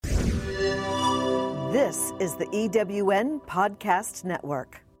This is the EWN Podcast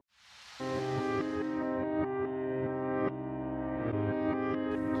Network.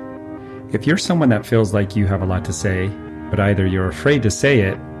 If you're someone that feels like you have a lot to say, but either you're afraid to say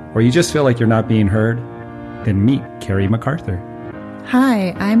it, or you just feel like you're not being heard, then meet Carrie MacArthur.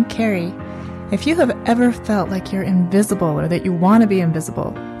 Hi, I'm Carrie. If you have ever felt like you're invisible or that you want to be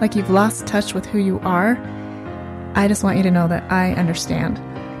invisible, like you've lost touch with who you are, I just want you to know that I understand.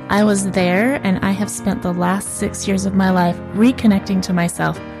 I was there, and I have spent the last 6 years of my life reconnecting to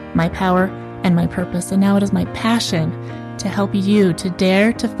myself, my power, and my purpose. And now it is my passion to help you to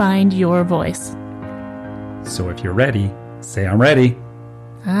dare to find your voice. So if you're ready, say I'm ready.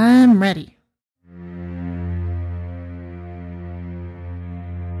 I'm ready.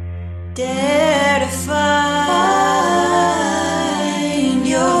 Dare to find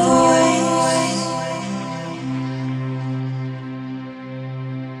your voice.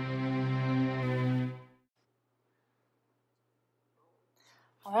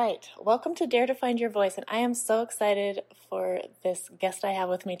 All right, welcome to Dare to Find Your Voice, and I am so excited for this guest I have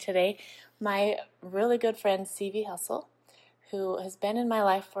with me today, my really good friend Sivi Helsel, who has been in my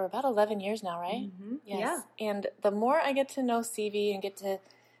life for about 11 years now, right? Mm-hmm. Yes. Yeah. And the more I get to know Sivi and get to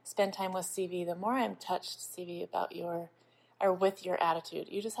spend time with Sivi, the more I'm touched, Sivi, with your attitude.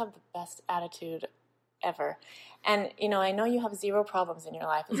 You just have the best attitude ever. And, you know, I know you have zero problems in your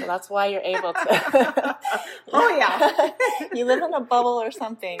life, and so that's why you're able to. Oh, yeah. You live in a bubble or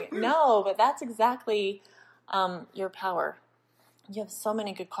something. No, but that's exactly your power. You have so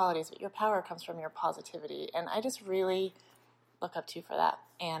many good qualities, but your power comes from your positivity. And I just really look up to you for that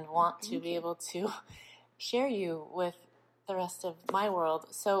and want to be able to share you with the rest of my world.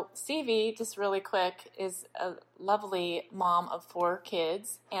 So Sivi, just really quick, is a lovely mom of 4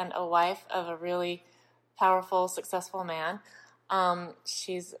 kids and a wife of a really powerful, successful man.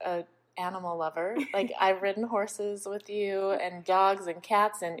 She's a animal lover. Like, I've ridden horses with you and dogs and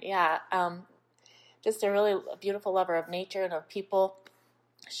cats, and just a really beautiful lover of nature and of people.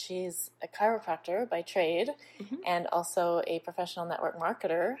 She's a chiropractor by trade and also a professional network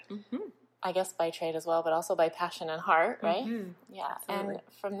marketer. I guess by trade as well, but also by passion and heart, right? Yeah. Absolutely. And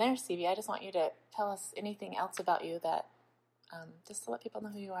from there, Sivi, I just want you to tell us anything else about you that, just to let people know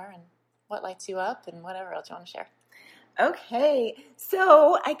who you are and what lights you up and whatever else you want to share. Okay.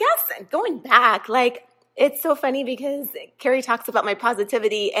 So I guess going back, like, it's so funny because Carrie talks about my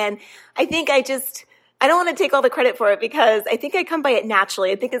positivity, and I think I don't want to take all the credit for it because I think I come by it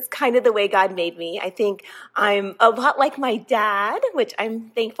naturally. I think it's kind of the way God made me. I think I'm a lot like my dad, which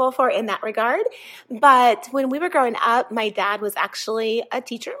I'm thankful for in that regard. But when we were growing up, my dad was actually a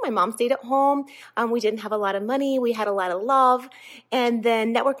teacher. My mom stayed at home. We didn't have a lot of money. We had a lot of love. And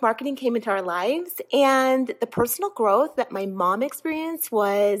then network marketing came into our lives. And the personal growth that my mom experienced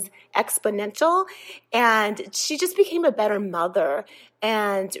was exponential. And she just became a better mother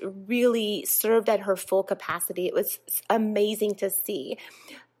and really served at her full capacity. It was amazing to see.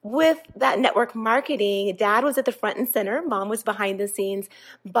 With that network marketing, Dad was at the front and center, Mom was behind the scenes,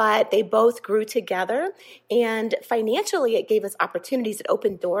 but they both grew together. And financially, it gave us opportunities. It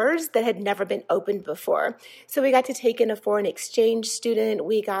opened doors that had never been opened before. So we got to take in a foreign exchange student.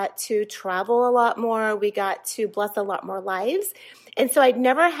 We got to travel a lot more. We got to bless a lot more lives. And so I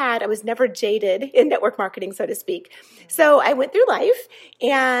was never jaded in network marketing, so to speak. So I went through life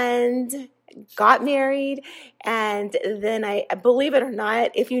and got married. And then I believe it or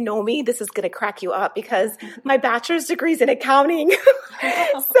not, if you know me, this is going to crack you up because my bachelor's degree is in accounting. So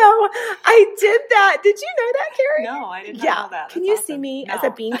I did that. Did you know that, Carrie? No, I did not know that. Can you see me as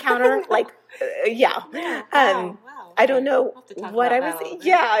a bean counter? Like, yeah. Wow. I don't know what I was.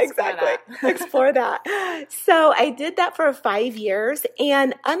 Yeah, exactly. Explore that. So I did that for 5 years.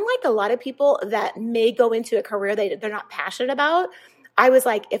 And unlike a lot of people that may go into a career they're not passionate about, I was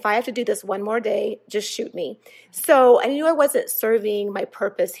like, if I have to do this one more day, just shoot me. So I knew I wasn't serving my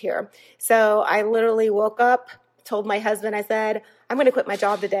purpose here. So I literally woke up, told my husband, I said, I'm going to quit my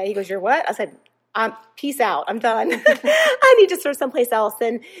job today. He goes, you're what? I said, peace out. I'm done. I need to serve someplace else.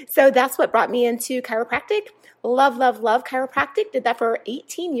 And so that's what brought me into chiropractic. Love chiropractic. Did that for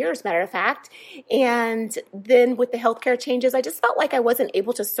 18 years, matter of fact. And then with the healthcare changes, I just felt like I wasn't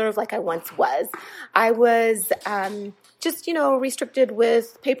able to serve like I once was. I was just, restricted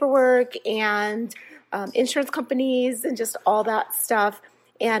with paperwork and insurance companies and just all that stuff,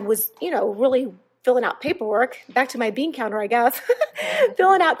 and was, really filling out paperwork, back to my bean counter, I guess,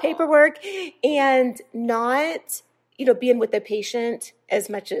 filling out paperwork and not, being with the patient as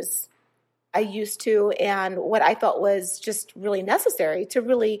much as I used to, and what I thought was just really necessary to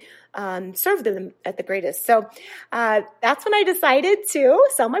really serve them at the greatest. So that's when I decided to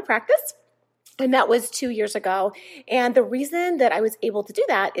sell my practice. And that was 2 years ago. And the reason that I was able to do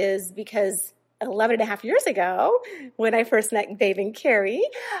that is because 11 and a half years ago, when I first met Dave and Carrie,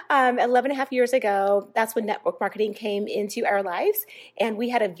 11 and a half years ago, that's when network marketing came into our lives. And we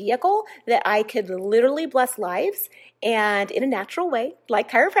had a vehicle that I could literally bless lives and in a natural way,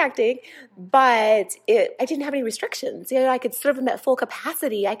 like chiropractic, but I didn't have any restrictions. I could serve them at full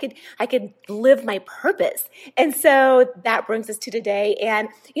capacity. I could live my purpose. And so that brings us to today. And,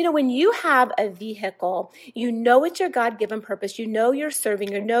 when you have a vehicle, it's your God-given purpose. You're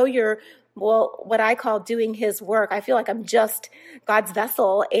serving, you're what I call doing his work. I feel like I'm just God's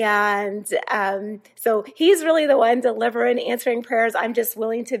vessel. And so he's really the one delivering, answering prayers. I'm just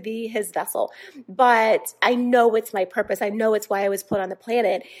willing to be his vessel. But I know it's my purpose. I know it's why I was put on the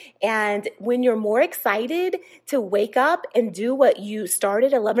planet. And when you're more excited to wake up and do what you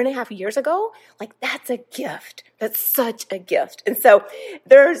started 11 and a half years ago, that's a gift. That's such a gift. And so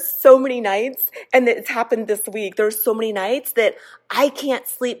there's so many nights, and it's happened this week, there's so many nights that I can't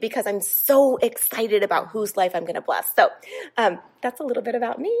sleep because I'm so excited about whose life I'm going to bless. So that's a little bit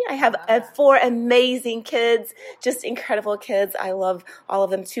about me. I have 4 amazing kids, just incredible kids. I love all of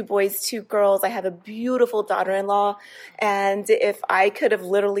them, 2 boys, 2 girls. I have a beautiful daughter-in-law. And if I could have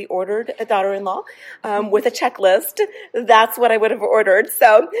literally ordered a daughter-in-law with a checklist, that's what I would have ordered.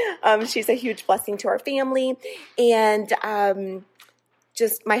 So she's a huge blessing to our family. And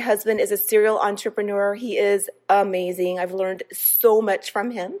just my husband is a serial entrepreneur. He is amazing. I've learned so much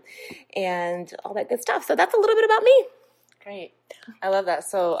from him and all that good stuff. So that's a little bit about me. Great. I love that.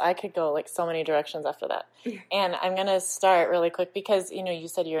 So I could go so many directions after that. And I'm going to start really quick because, you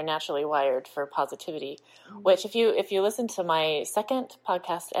said you're naturally wired for positivity, which if you listen to my second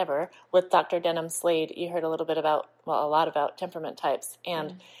podcast ever with Dr. Denham Slade, you heard a lot about temperament types.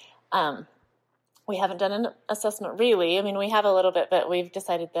 And we haven't done an assessment really. I mean, we have a little bit, but we've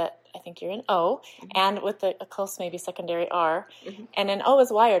decided that I think you're an O, and with a close maybe secondary R. And an O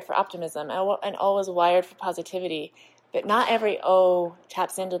is wired for optimism. An O is wired for positivity. But not every O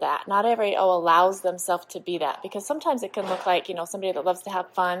taps into that. Not every O allows themselves to be that. Because sometimes it can look like, somebody that loves to have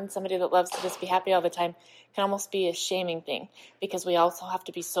fun, somebody that loves to just be happy all the time can almost be a shaming thing. Because we also have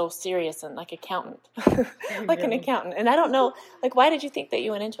to be so serious and like accountant. An accountant. And I don't know, why did you think that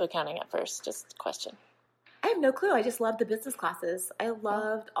you went into accounting at first? Just a question. I have no clue. I just loved the business classes. I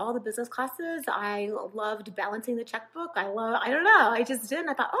loved all the business classes. I loved balancing the checkbook. I don't know. I just did.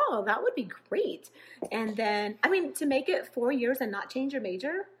 And I thought, that would be great. And then, to make it 4 years and not change your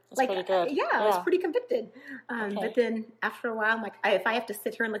major. That's pretty good. Yeah, I was pretty convicted. But then after a while, I'm like, if I have to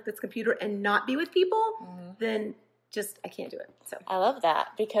sit here and this computer and not be with people, then I can't do it. So I love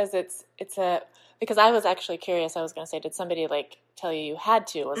that because because I was actually curious. I was going to say, did somebody tell you had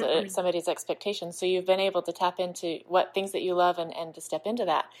to? Was it somebody's expectation? So you've been able to tap into what things that you love and to step into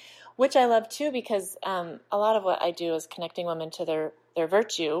that, which I love too, because a lot of what I do is connecting women to their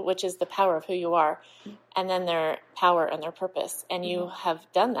virtue, which is the power of who you are, and then their power and their purpose. And you have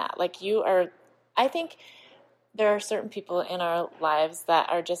done that. I think there are certain people in our lives that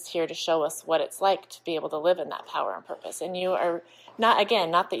are just here to show us what it's like to be able to live in that power and purpose. And you are not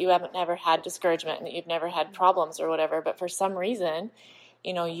that you haven't never had discouragement and that you've never had problems or whatever, but for some reason,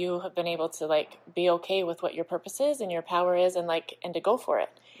 you have been able to be okay with what your purpose is and your power is and to go for it.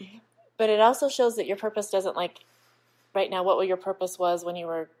 But it also shows that your purpose doesn't right now, what your purpose was when you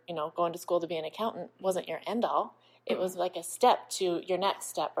were, going to school to be an accountant wasn't your end all. It was a step to your next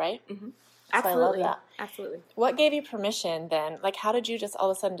step, right? Absolutely. So I love that. Absolutely. What gave you permission then? How did you just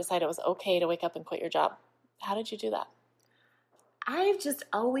all of a sudden decide it was okay to wake up and quit your job? How did you do that? I've just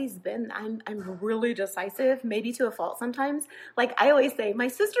always been, I'm really decisive, maybe to a fault sometimes. I always say, my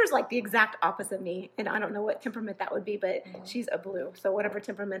sister's the exact opposite of me, and I don't know what temperament that would be, but she's a blue, so whatever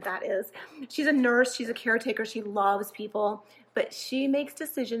temperament that is. She's a nurse, she's a caretaker, she loves people, but she makes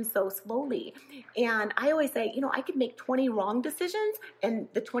decisions so slowly. And I always say, I could make 20 wrong decisions and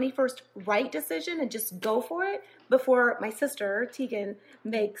the 21st right decision and just go for it before my sister, Tegan,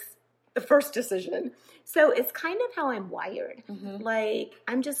 makes the first decision. So it's kind of how I'm wired.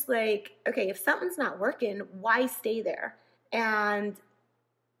 I'm just okay, if something's not working, why stay there? And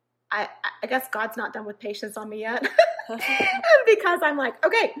I guess God's not done with patience on me yet. Because I'm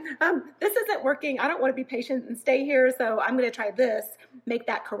okay, this isn't working. I don't want to be patient and stay here. So I'm going to try this, make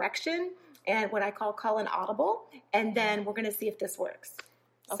that correction, and what I call an audible. And then we're going to see if this works.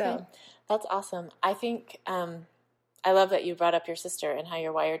 Okay. So that's awesome. I think, I love that you brought up your sister and how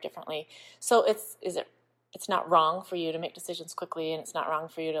you're wired differently. So it's not wrong for you to make decisions quickly, and it's not wrong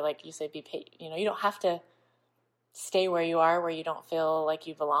for you to, you say, be patient. You don't have to stay where you are, where you don't feel like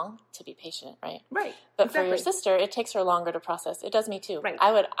you belong, to be patient, right? Right. But exactly. for your sister, it takes her longer to process. It does me too. Right.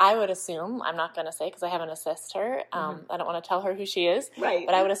 I would assume, I'm not going to say because I haven't assessed her. I don't want to tell her who she is. Right.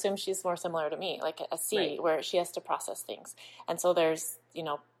 But I would assume she's more similar to me, like a C, Right. where she has to process things. And so there's,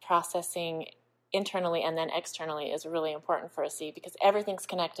 processing internally and then externally is really important for a C because everything's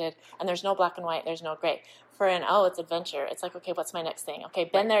connected and there's no black and white, there's no gray. For an O, it's adventure. It's like, okay, what's my next thing? Okay,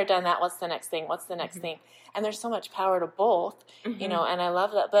 been there, done that. What's the next thing? What's the next thing? And there's so much power to both, and I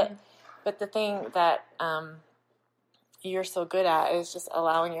love that. But the thing that you're so good at is just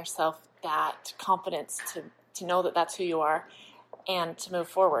allowing yourself that confidence to know that that's who you are and to move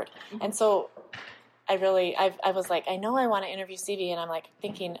forward. And so I was like, I know I want to interview Sivi, and I'm like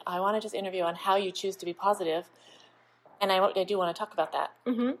thinking, I want to just interview on how you choose to be positive. And I do want to talk about that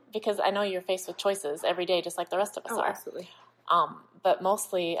because I know you're faced with choices every day, just like the rest of us are. Absolutely. But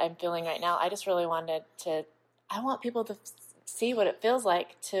mostly I'm feeling right now, I just really I want people to see what it feels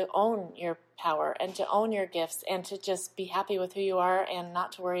like to own your power and to own your gifts and to just be happy with who you are and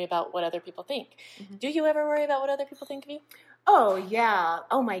not to worry about what other people think. Do you ever worry about what other people think of you? Oh, yeah.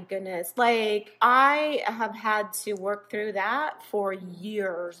 Oh, my goodness. Like, I have had to work through that for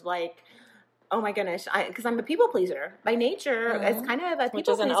years. Like, oh, my goodness. Because I'm a people pleaser. By nature, it's kind of a people pleaser. Which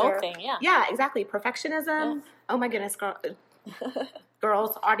is an O thing, yeah. Yeah, exactly. Perfectionism. Yeah. Oh, my goodness,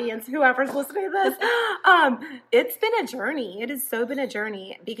 girls, audience, whoever's listening to this. It's been a journey. It has so been a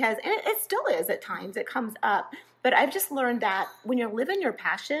journey because it still is at times. It comes up. But I've just learned that when you're living your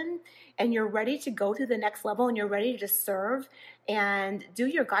passion and you're ready to go to the next level and you're ready to just serve and do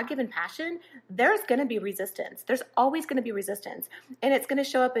your God-given passion, there's going to be resistance. There's always going to be resistance. And it's going to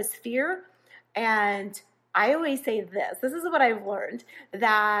show up as fear. And I always say this is what I've learned,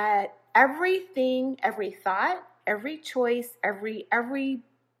 that everything, every thought, every choice, everything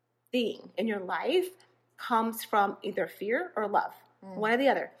in your life comes from either fear or love, one or the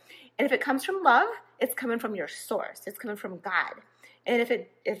other. And if it comes from love, it's coming from your source. It's coming from God. And if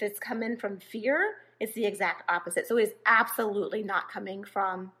it's coming from fear, it's the exact opposite. So it's absolutely not coming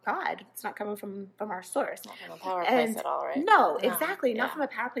from God. It's not coming from our source. Not from a power place at all, right? No, exactly. Not from a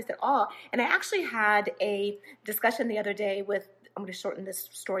power place at all. And I actually had a discussion the other day with, I'm going to shorten this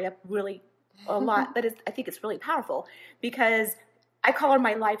story up really a lot, but I think it's really powerful because I call her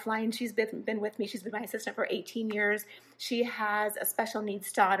my lifeline. She's been with me. She's been my assistant for 18 years. She has a special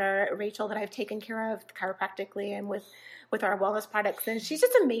needs daughter, Rachel, that I've taken care of chiropractically and with our wellness products. And she's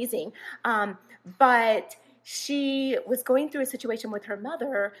just amazing. But she was going through a situation with her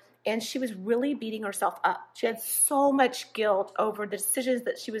mother, and she was really beating herself up. She had so much guilt over the decisions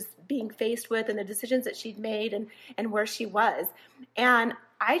that she was being faced with and the decisions that she'd made and where she was. And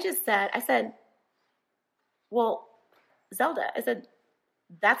I said, well, Zelda, I said,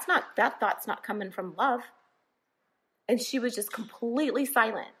 that thought's not coming from love. And she was just completely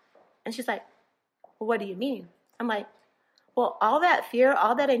silent. And she's like, well, what do you mean? I'm like, well, all that fear,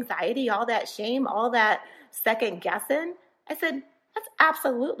 all that anxiety, all that shame, all that second guessing, I said, that's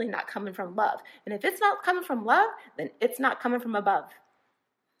absolutely not coming from love. And if it's not coming from love, then it's not coming from above.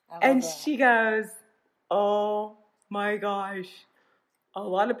 And she goes, oh my gosh. A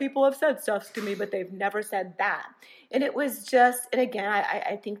lot of people have said stuff to me, but they've never said that. And it was just, and again,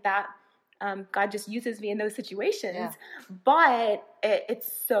 I think that God just uses me in those situations, but it's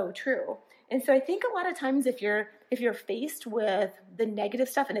so true. And so I think a lot of times if you're faced with the negative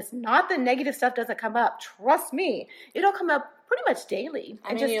stuff, and it's not the negative stuff doesn't come up, trust me, it'll come up pretty much daily.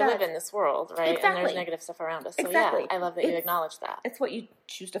 I mean, you live in this world, right? Exactly. And there's negative stuff around us. So exactly. Yeah, I love that you acknowledge that. It's what you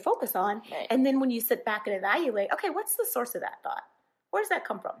choose to focus on. Right. And then when you sit back and evaluate, okay, what's the source of that thought? Where does that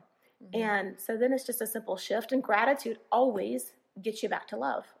come from? Mm-hmm. And so then it's just a simple shift, and gratitude always gets you back to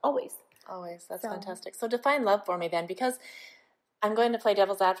love. Always. Always. That's fantastic. So define love for me then, because I'm going to play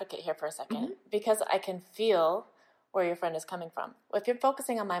devil's advocate here for a second, because I can feel where your friend is coming from. If you're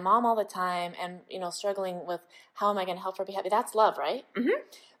focusing on my mom all the time and, struggling with how am I going to help her be happy, that's love, right? Mm-hmm.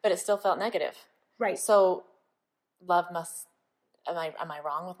 But it still felt negative. Right. So love must, am I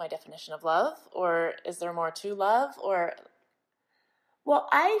wrong with my definition of love? Or is there more to love? Or... Well,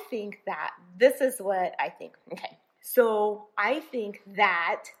 I think that this is what I think. Okay. So I think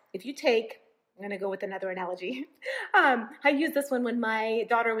that if you take, I'm going to go with another analogy. I used this one when my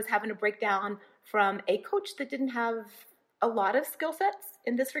daughter was having a breakdown from a coach that didn't have a lot of skill sets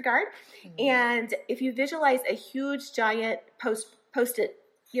in this regard. Mm-hmm. And if you visualize a huge, giant post-it,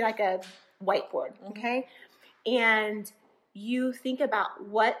 like a whiteboard, okay? And you think about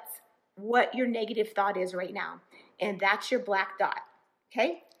what your negative thought is right now. And that's your black dot.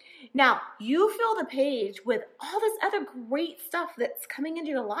 Okay. Now you fill the page with all this other great stuff that's coming into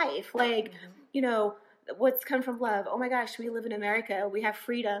your life. Like, what's come from love? Oh my gosh, we live in America. We have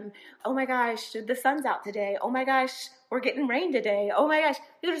freedom. Oh my gosh, the sun's out today. Oh my gosh, we're getting rain today. Oh my gosh,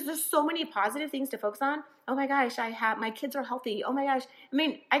 there's just so many positive things to focus on. Oh my gosh, my kids are healthy. Oh my gosh. I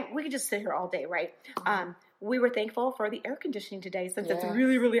mean, we could just sit here all day, right? We were thankful for the air conditioning today since it's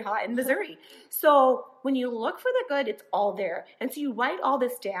really, really hot in Missouri. So when you look for the good, it's all there. And so you write all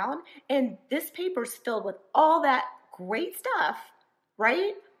this down, and this paper's filled with all that great stuff,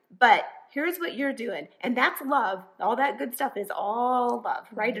 right? But here's what you're doing. And that's love. All that good stuff is all love,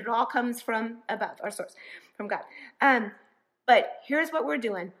 right? It all comes from above, our source, from God. But here's what we're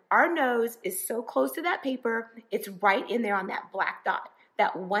doing. Our nose is so close to that paper, it's right in there on that black dot.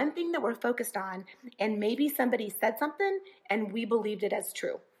 That one thing that we're focused on, and maybe somebody said something and we believed it as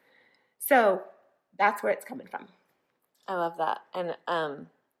true. So that's where it's coming from. I love that. And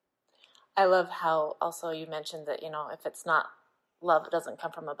I love how also you mentioned that, if it's not love, it doesn't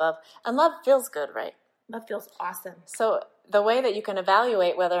come from above. And love feels good, right? Love feels awesome. So the way that you can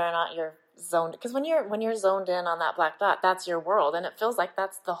evaluate whether or not you're zoned, because when you're zoned in on that black dot, that's your world, and it feels like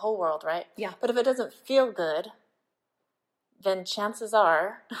that's the whole world, right? Yeah. But if it doesn't feel good, then chances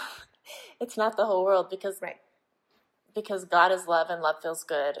are it's not the whole world, because God is love and love feels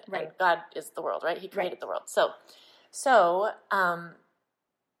good, and God is the world, right? He created the world. So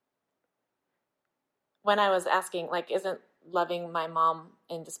when I was asking, isn't loving my mom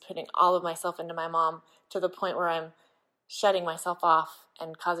and just putting all of myself into my mom to the point where I'm shutting myself off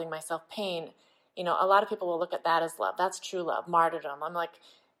and causing myself pain, a lot of people will look at that as love. That's true love, martyrdom. I'm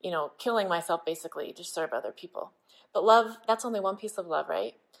killing myself basically to serve other people. But love, that's only one piece of love,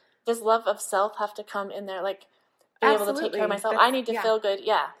 right? Does love of self have to come in there? Be able to take care of myself. I need to feel good.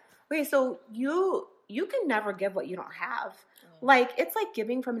 Yeah. Okay, so you can never give what you don't have. It's like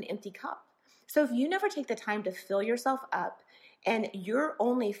giving from an empty cup. So if you never take the time to fill yourself up and you're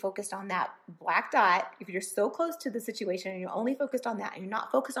only focused on that black dot, if you're so close to the situation and you're only focused on that and you're not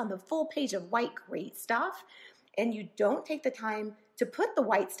focused on the full page of white great stuff, and you don't take the time to put the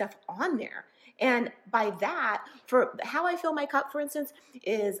white stuff on there. And by that, for how I fill my cup, for instance,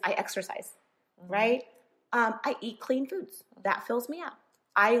 is I exercise, right? I eat clean foods. That fills me up.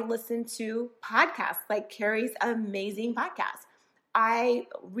 I listen to podcasts like Carrie's amazing podcast. I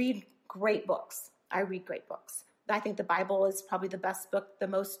read great books. I think the Bible is probably the best book. The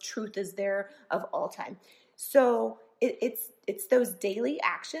most truth is there of all time. So it's those daily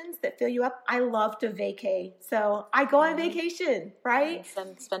actions that fill you up. I love to vacay. So I go on vacation, right?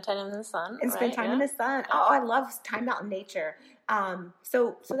 And spend time in the sun. And spend time in the sun. Oh, I love time out in nature.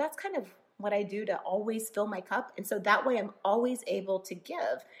 So that's kind of what I do to always fill my cup. And so that way I'm always able to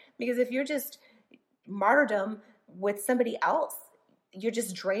give. Because if you're just martyrdom with somebody else, you're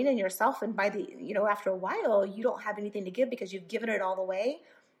just draining yourself. And by after a while, you don't have anything to give because you've given it all away.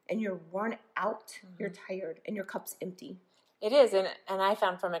 And you're worn out, you're tired, and your cup's empty. It is, and I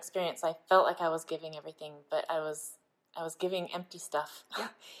found from experience, I felt like I was giving everything, but I was giving empty stuff.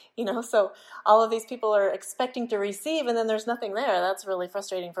 Yeah. So all of these people are expecting to receive, and then there's nothing there. That's really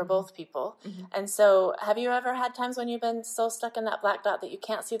frustrating for both people. Mm-hmm. And so have you ever had times when you've been so stuck in that black dot that you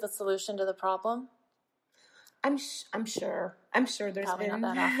can't see the solution to the problem? I'm sure there's probably been.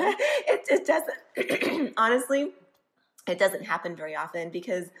 Not that often. It doesn't, honestly. It doesn't happen very often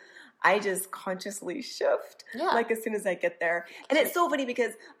because I just consciously shift as soon as I get there. And it's so funny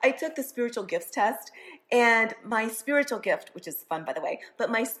because I took the spiritual gifts test, and my spiritual gift, which is fun by the way,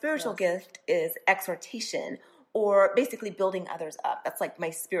 but my spiritual gift is exhortation, or basically building others up. That's like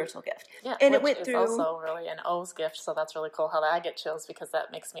my spiritual gift. Yeah, and which it went is through also really an O's gift, so that's really cool how I get chills because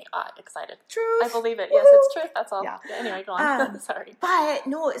that makes me excited. Truth. I believe it. Woo-hoo. Yes, it's truth. That's all. Yeah. Anyway, go on. Sorry. But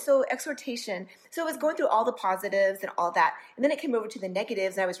no, so exhortation. So it was going through all the positives and all that. And then it came over to the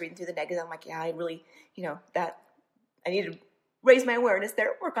negatives, and I was reading through the negatives. I'm like, yeah, I really, that I need to raise my awareness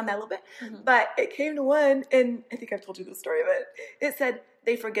there, work on that a little bit. Mm-hmm. But it came to one, and I think I've told you the story of it. It said,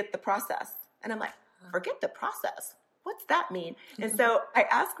 they forget the process. And I'm like, forget the process? What's that mean? And so I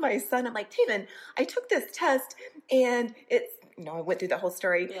asked my son, I'm like, Taven, I took this test and it's, I went through the whole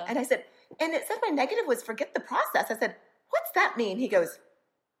story and I said, and it said my negative was forget the process. I said, what's that mean? He goes,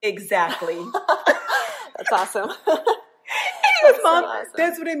 exactly. That's awesome. And he goes, Mom, awesome.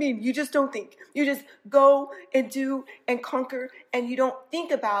 That's what I mean. You just don't think. You just go and do and conquer, and you don't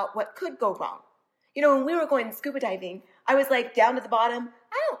think about what could go wrong. When we were going scuba diving, I was like down to the bottom.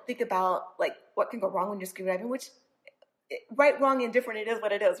 I don't think about like what can go wrong when you're scuba diving, which right, wrong, and different, it is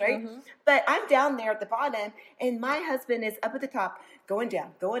what it is, right? Mm-hmm. But I'm down there at the bottom, and my husband is up at the top, going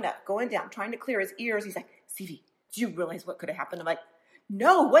down, going up, going down, trying to clear his ears. He's like, Sivi, do you realize what could have happened? I'm like,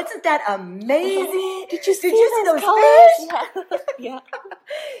 no, wasn't that amazing? Did you see those colors? fish? Yeah.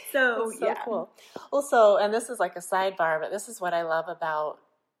 So, That's so yeah. cool. Also, and this is like a sidebar, but this is what I love about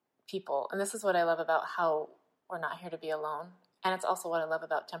people. And this is what I love about how we're not here to be alone. And it's also what I love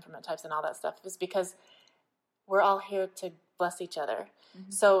about temperament types and all that stuff, is because we're all here to bless each other.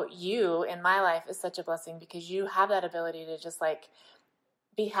 Mm-hmm. So you in my life is such a blessing because you have that ability to just like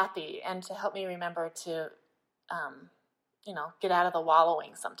be happy and to help me remember to, get out of the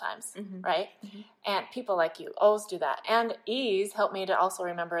wallowing sometimes, mm-hmm. right? Mm-hmm. And people like you always do that. And E's help me to also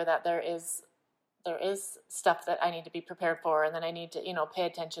remember that there is stuff that I need to be prepared for, and then I need to, pay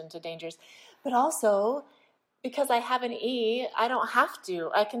attention to dangers. But also, because I have an E, I don't have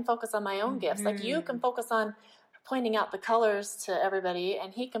to. I can focus on my own mm-hmm. gifts. Like you can focus on pointing out the colors to everybody,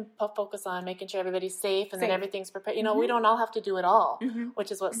 and he can focus on making sure everybody's safe and that everything's prepared. Mm-hmm. We don't all have to do it all, mm-hmm.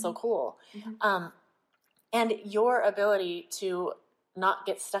 which is what's mm-hmm. so cool. Mm-hmm. And your ability to not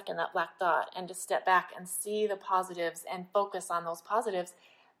get stuck in that black dot and to step back and see the positives and focus on those positives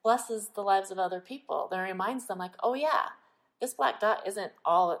blesses the lives of other people. That reminds them like, oh yeah, this black dot isn't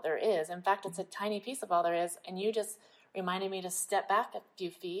all that there is. In fact, it's a tiny piece of all there is. And you just reminded me to step back a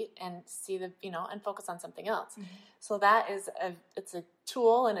few feet and see and focus on something else. Mm-hmm. So that is it's a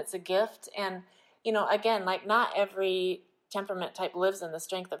tool and it's a gift. And, again, like not every temperament type lives in the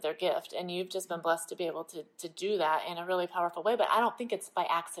strength of their gift. And you've just been blessed to be able to do that in a really powerful way. But I don't think it's by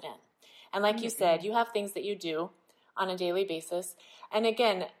accident. And like mm-hmm. you said, you have things that you do on a daily basis. And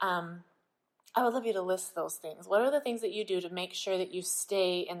again, I would love you to list those things. What are the things that you do to make sure that you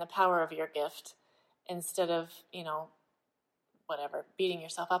stay in the power of your gift instead of, whatever, beating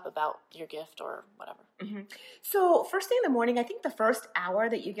yourself up about your gift or whatever? Mm-hmm. So first thing in the morning, I think the first hour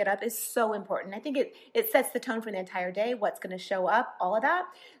that you get up is so important. I think it sets the tone for the entire day, what's going to show up, all of that.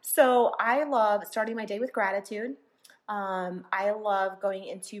 So I love starting my day with gratitude. I love going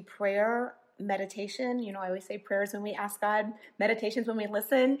into prayer, meditation. I always say prayers when we ask God, meditations when we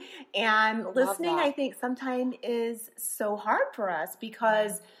listen. And listening, I think, sometimes is so hard for us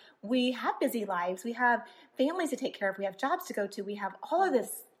because we have busy lives. We have families to take care of. We have jobs to go to. We have all of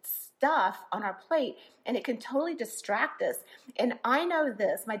this stuff on our plate, and it can totally distract us. And I know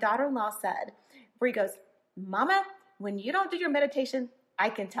this. My daughter-in-law said, Bree goes, Mama, when you don't do your meditation, I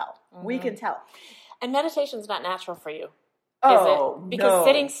can tell. Mm-hmm. We can tell. And meditation's not natural for you. Oh, is it? Because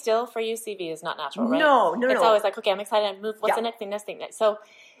sitting still for you, CV, is not natural, right? No. It's always like, okay, I'm excited to move. What's the next thing, next thing? So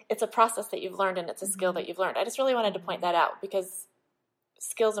it's a process that you've learned, and it's a skill that you've learned. I just really wanted to point that out because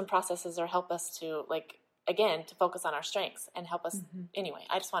skills and processes help us to, again, to focus on our strengths and help us. Mm-hmm. Anyway,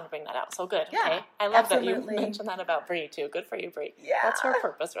 I just wanted to bring that out. So good. Yeah, okay. I love absolutely. That you mentioned that about Bree, too. Good for you, Bree. Yeah. That's her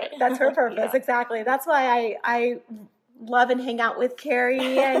purpose, right? That's her purpose, exactly. That's why I love and hang out with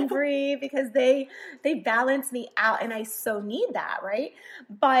Carrie and Bree because they balance me out, and I so need that, right?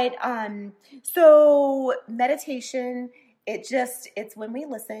 But so meditation, it's when we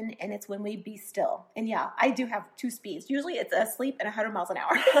listen and it's when we be still. And yeah, I do have two speeds. Usually it's a sleep and 100 miles an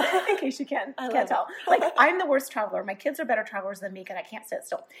hour, in case you can't tell. Like I'm the worst traveler. My kids are better travelers than me because I can't sit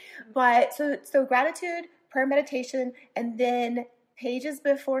still. But so gratitude, prayer, meditation, and then pages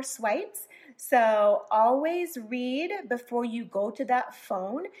before swipes. So always read before you go to that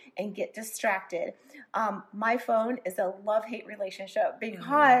phone and get distracted. My phone is a love-hate relationship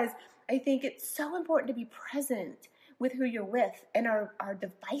because I think it's so important to be present with who you're with. And our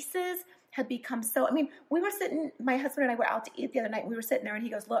devices have become so, we were sitting, my husband and I were out to eat the other night, and we were sitting there and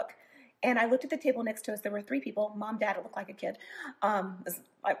he goes, look, and I looked at the table next to us. There were 3 people, mom, dad, it looked like a kid.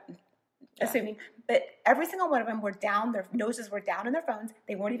 Assuming, but every single one of them were down, their noses were down in their phones.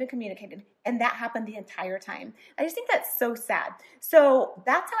 They weren't even communicating. And that happened the entire time. I just think that's so sad. So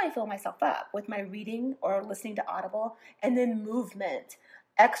that's how I fill myself up, with my reading or listening to Audible, and then movement,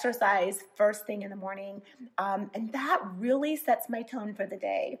 exercise first thing in the morning. And that really sets my tone for the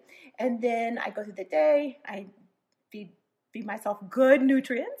day. And then I go through the day, I feed myself good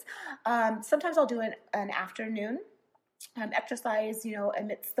nutrients. Sometimes I'll do an afternoon exercise,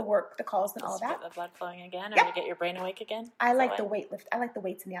 amidst the work, the calls, and all of that. Get the blood flowing again, or to get your brain awake again? I like the weight lift. I like the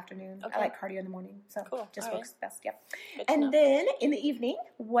weights in the afternoon. Okay. I like cardio in the morning. So cool. Just works best. Yep. And then in the evening,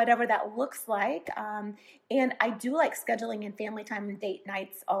 whatever that looks like, and I do like scheduling in family time and date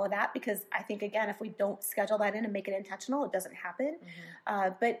nights, all of that, because I think, again, if we don't schedule that in and make it intentional, it doesn't happen.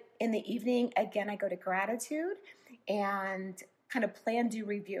 Mm-hmm. But in the evening, again, I go to gratitude and kind of plan, do,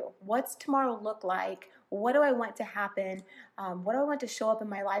 review. What's tomorrow look like? What do I want to happen? What do I want to show up in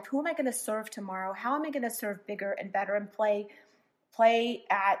my life? Who am I going to serve tomorrow? How am I going to serve bigger and better and play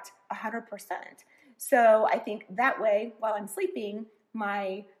at 100%? So I think that way, while I'm sleeping,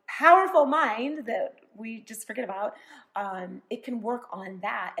 my powerful mind that we just forget about, it can work on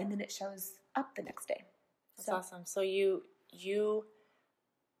that, and then it shows up the next day. That's awesome. So you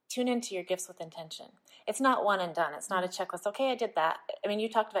tune into your gifts with intention. It's not one and done. It's not a checklist. Okay, I did that. I mean, you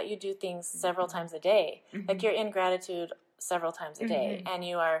talked about you do things several times a day. Like you're in gratitude several times a day, and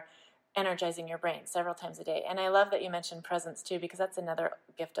you are energizing your brain several times a day. And I love that you mentioned presence too, because that's another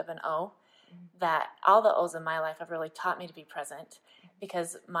gift of an O, that all the O's in my life have really taught me to be present,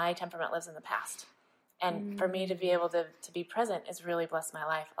 because my temperament lives in the past. And for me to be able to be present has really blessed my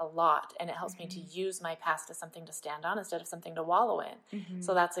life a lot. And it helps me to use my past as something to stand on instead of something to wallow in.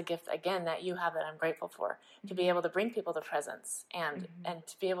 So that's a gift, again, that you have that I'm grateful for, to be able to bring people to presence and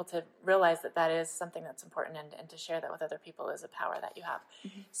to be able to realize that that is something that's important, and to share that with other people is a power that you have.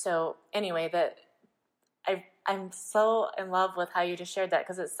 So anyway, I'm so in love with how you just shared that,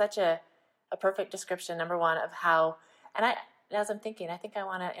 because it's such a perfect description, number one, of how, and as I'm thinking, I think I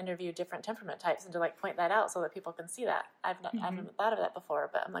want to interview different temperament types and to point that out so that people can see that. I haven't thought of that before,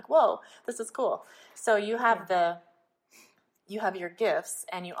 but I'm like, whoa, this is cool. So you have you have your gifts,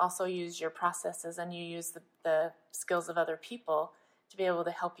 and you also use your processes, and you use the skills of other people to be able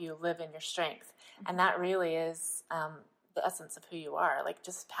to help you live in your strength. And that really is the essence of who you are,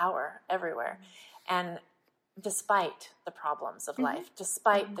 just power everywhere. And despite the problems of life,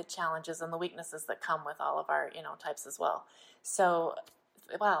 despite the challenges and the weaknesses that come with all of our, types as well. So,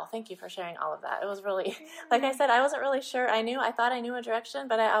 wow, thank you for sharing all of that. It was really, like I said, I wasn't really sure. I thought I knew a direction,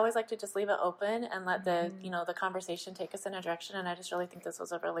 but I always like to just leave it open and let the conversation take us in a direction. And I just really think this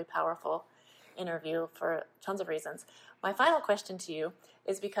was a really powerful interview for tons of reasons. My final question to you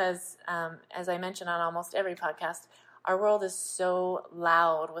is because, as I mention on almost every podcast, our world is so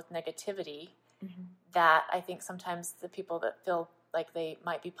loud with negativity that I think sometimes the people that feel like they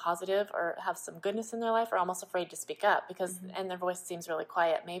might be positive or have some goodness in their life are almost afraid to speak up because, and their voice seems really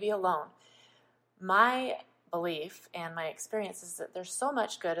quiet, maybe alone. My belief and my experience is that there's so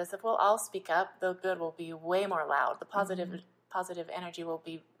much good, as if we'll all speak up, the good will be way more loud. The positive energy will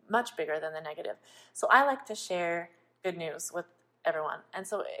be much bigger than the negative. So I like to share good news with everyone. And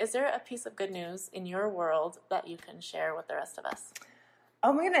so is there a piece of good news in your world that you can share with the rest of us?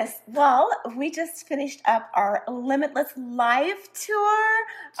 Oh my goodness. Well, we just finished up our Limitless Live tour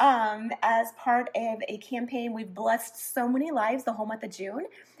as part of a campaign. We've blessed so many lives the whole month of June.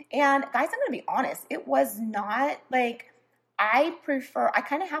 And guys, I'm going to be honest. It was not I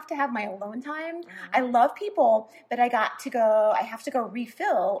kind of have to have my alone time. I love people, but I have to go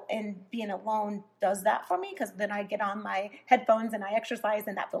refill, and being alone does that for me, because then I get on my headphones and I exercise,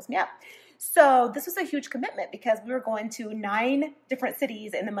 and that fills me up. So this was a huge commitment, because we were going to 9 different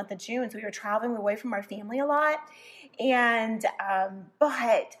cities in the month of June. So we were traveling away from our family a lot. And,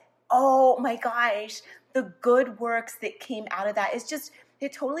 but, oh my gosh, the good works that came out of that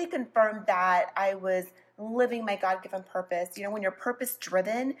it totally confirmed that I was living my God-given purpose. When you're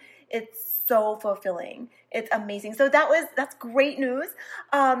purpose-driven, it's so fulfilling. It's amazing. So that's great news.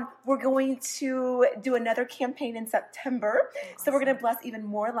 We're going to do another campaign in September. Awesome. So we're going to bless even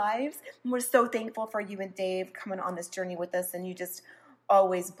more lives. And we're so thankful for you and Dave coming on this journey with us. And you just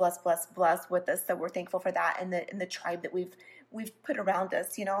always bless with us. So we're thankful for that, and the tribe that we've put around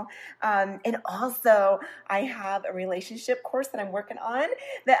us, and also I have a relationship course that I'm working on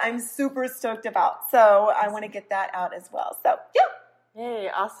that I'm super stoked about. So I want to get that out as well. So yeah. Yay,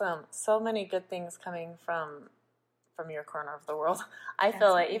 awesome. So many good things coming from your corner of the world. I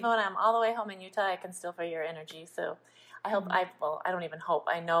feel it. Even when I'm all the way home in Utah, I can still feel your energy. So I hope I don't even hope.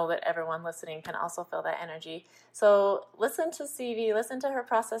 I know that everyone listening can also feel that energy. So listen to Sivi, listen to her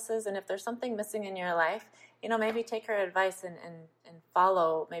processes, and if there's something missing in your life, maybe take her advice and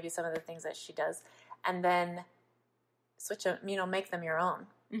follow maybe some of the things that she does, and then switch them, make them your own.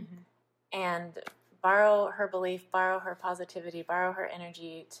 And borrow her belief, borrow her positivity, borrow her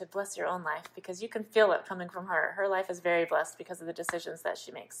energy to bless your own life, because you can feel it coming from her. Her life is very blessed because of the decisions that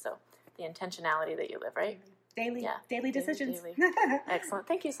she makes. So the intentionality that you live, right? Daily decisions. Daily. Excellent.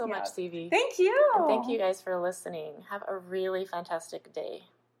 Thank you so much, Sivi. Thank you. And thank you guys for listening. Have a really fantastic day.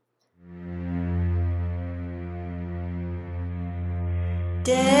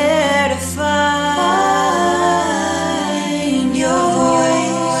 Dare to find your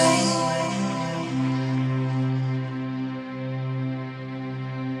voice.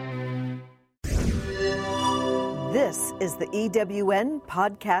 This is the EWN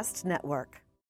Podcast Network.